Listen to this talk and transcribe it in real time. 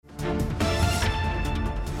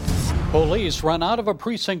Police run out of a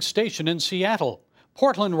precinct station in Seattle.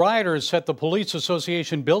 Portland rioters set the Police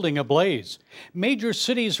Association building ablaze. Major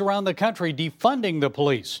cities around the country defunding the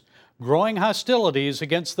police. Growing hostilities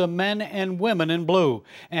against the men and women in blue.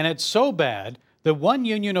 And it's so bad that one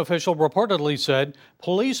union official reportedly said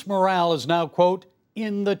police morale is now, quote,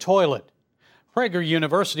 in the toilet. Prager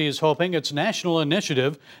University is hoping its national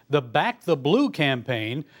initiative, the Back the Blue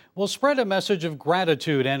campaign, will spread a message of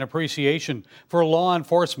gratitude and appreciation for law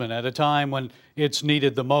enforcement at a time when it's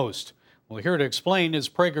needed the most. Well, here to explain is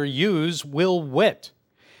Prager U's Will Witt.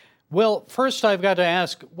 Will, first I've got to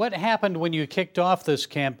ask, what happened when you kicked off this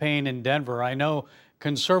campaign in Denver? I know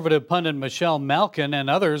conservative pundit Michelle Malkin and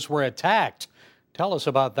others were attacked. Tell us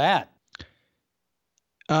about that.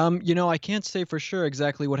 I can't say for sure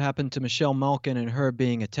exactly what happened to Michelle Malkin and her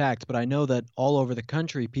being attacked, but I know that all over the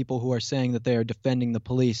country, people who are saying that they are defending the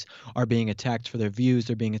police are being attacked for their views.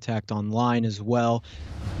 They're being attacked online as well.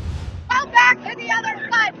 Go back to the other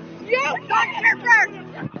side. You touch her first.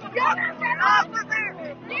 You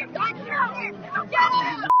officer. You touch her first. Get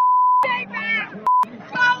off. Stay back.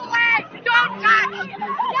 Go away. Don't touch. Get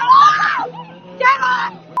off. Get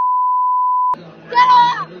off. Get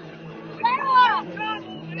off. Get off.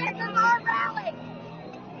 This is our rally.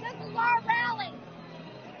 This is our rally.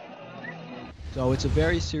 So it's a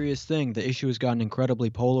very serious thing. The issue has gotten incredibly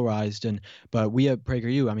polarized, but we at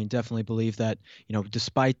PragerU, definitely believe that,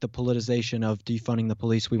 despite the politicization of defunding the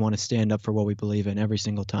police, we want to stand up for what we believe in every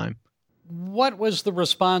single time. What was the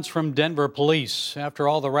response from Denver police? After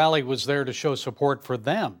all, the rally was there to show support for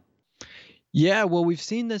them. Yeah, well, we've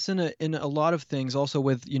seen this in a lot of things. Also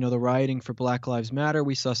with, the rioting for Black Lives Matter,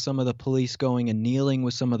 we saw some of the police going and kneeling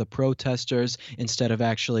with some of the protesters instead of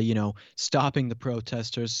actually, stopping the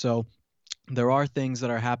protesters. So there are things that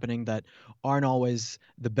are happening that aren't always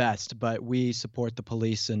the best, but we support the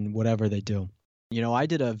police in whatever they do. I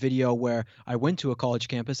did a video where I went to a college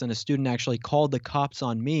campus and a student actually called the cops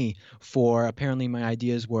on me for apparently my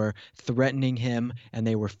ideas were threatening him and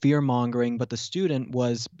they were fear-mongering, but the student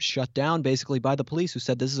was shut down basically by the police who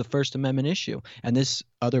said this is a First Amendment issue. And this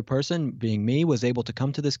other person, being me, was able to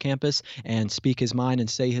come to this campus and speak his mind and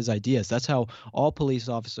say his ideas. That's how all police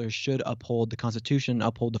officers should uphold the Constitution,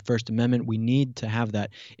 uphold the First Amendment. We need to have that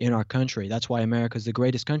in our country. That's why America is the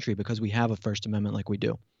greatest country, because we have a First Amendment like we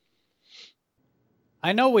do.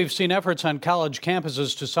 I know we've seen efforts on college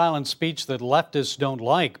campuses to silence speech that leftists don't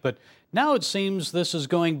like, but now it seems this is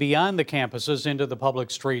going beyond the campuses into the public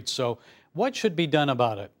streets. So what should be done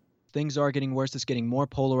about it? Things are getting worse. It's getting more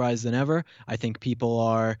polarized than ever. I think people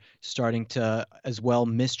are starting to as well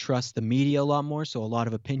mistrust the media a lot more. So a lot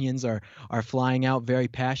of opinions are flying out very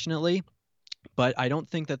passionately. But I don't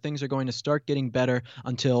think that things are going to start getting better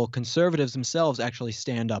until conservatives themselves actually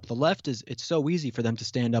stand up. The left it's so easy for them to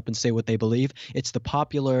stand up and say what they believe. It's the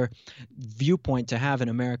popular viewpoint to have in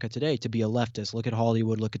America today, to be a leftist. Look at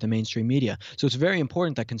Hollywood, look at the mainstream media. So it's very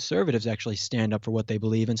important that conservatives actually stand up for what they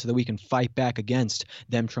believe in so that we can fight back against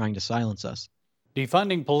them trying to silence us.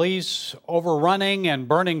 Defunding police, overrunning and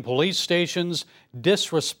burning police stations,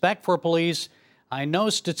 disrespect for police. I know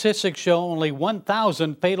statistics show only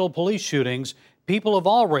 1,000 fatal police shootings, people of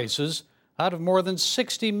all races, out of more than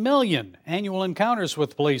 60 million annual encounters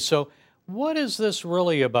with police. So what is this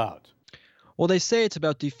really about? Well, they say it's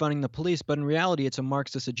about defunding the police, but in reality, it's a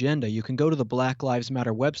Marxist agenda. You can go to the Black Lives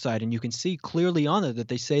Matter website, and you can see clearly on it that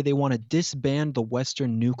they say they want to disband the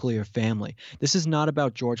Western nuclear family. This is not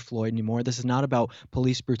about George Floyd anymore. This is not about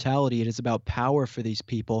police brutality. It is about power for these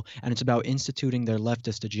people, and it's about instituting their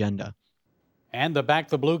leftist agenda. And the Back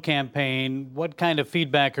the Blue campaign, what kind of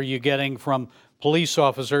feedback are you getting from police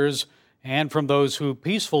officers and from those who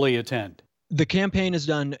peacefully attend? The campaign has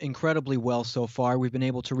done incredibly well so far. We've been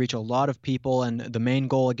able to reach a lot of people, and the main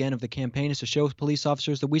goal, again, of the campaign is to show police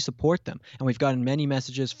officers that we support them. And we've gotten many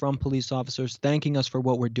messages from police officers thanking us for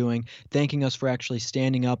what we're doing, thanking us for actually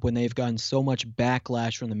standing up when they've gotten so much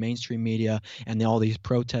backlash from the mainstream media and all these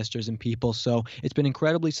protesters and people. So it's been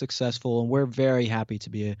incredibly successful, and we're very happy to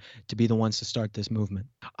be the ones to start this movement.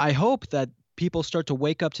 I hope that people start to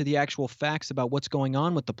wake up to the actual facts about what's going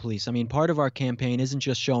on with the police. Part of our campaign isn't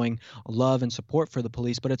just showing love and support for the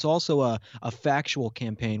police, but it's also a factual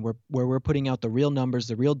campaign where we're putting out the real numbers,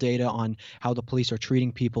 the real data on how the police are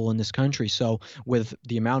treating people in this country. So with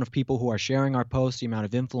the amount of people who are sharing our posts, the amount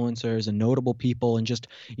of influencers and notable people and just,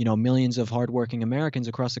 millions of hardworking Americans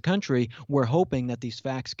across the country, we're hoping that these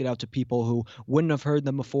facts get out to people who wouldn't have heard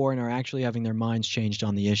them before and are actually having their minds changed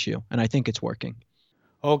on the issue. And I think it's working.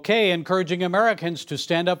 Okay, encouraging Americans to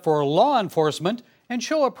stand up for law enforcement and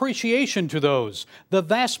show appreciation to those, the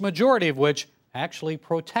vast majority of which actually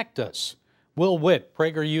protect us. Will Witt,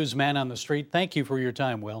 PragerU's Man on the Street, thank you for your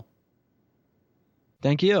time, Will.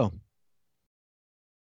 Thank you.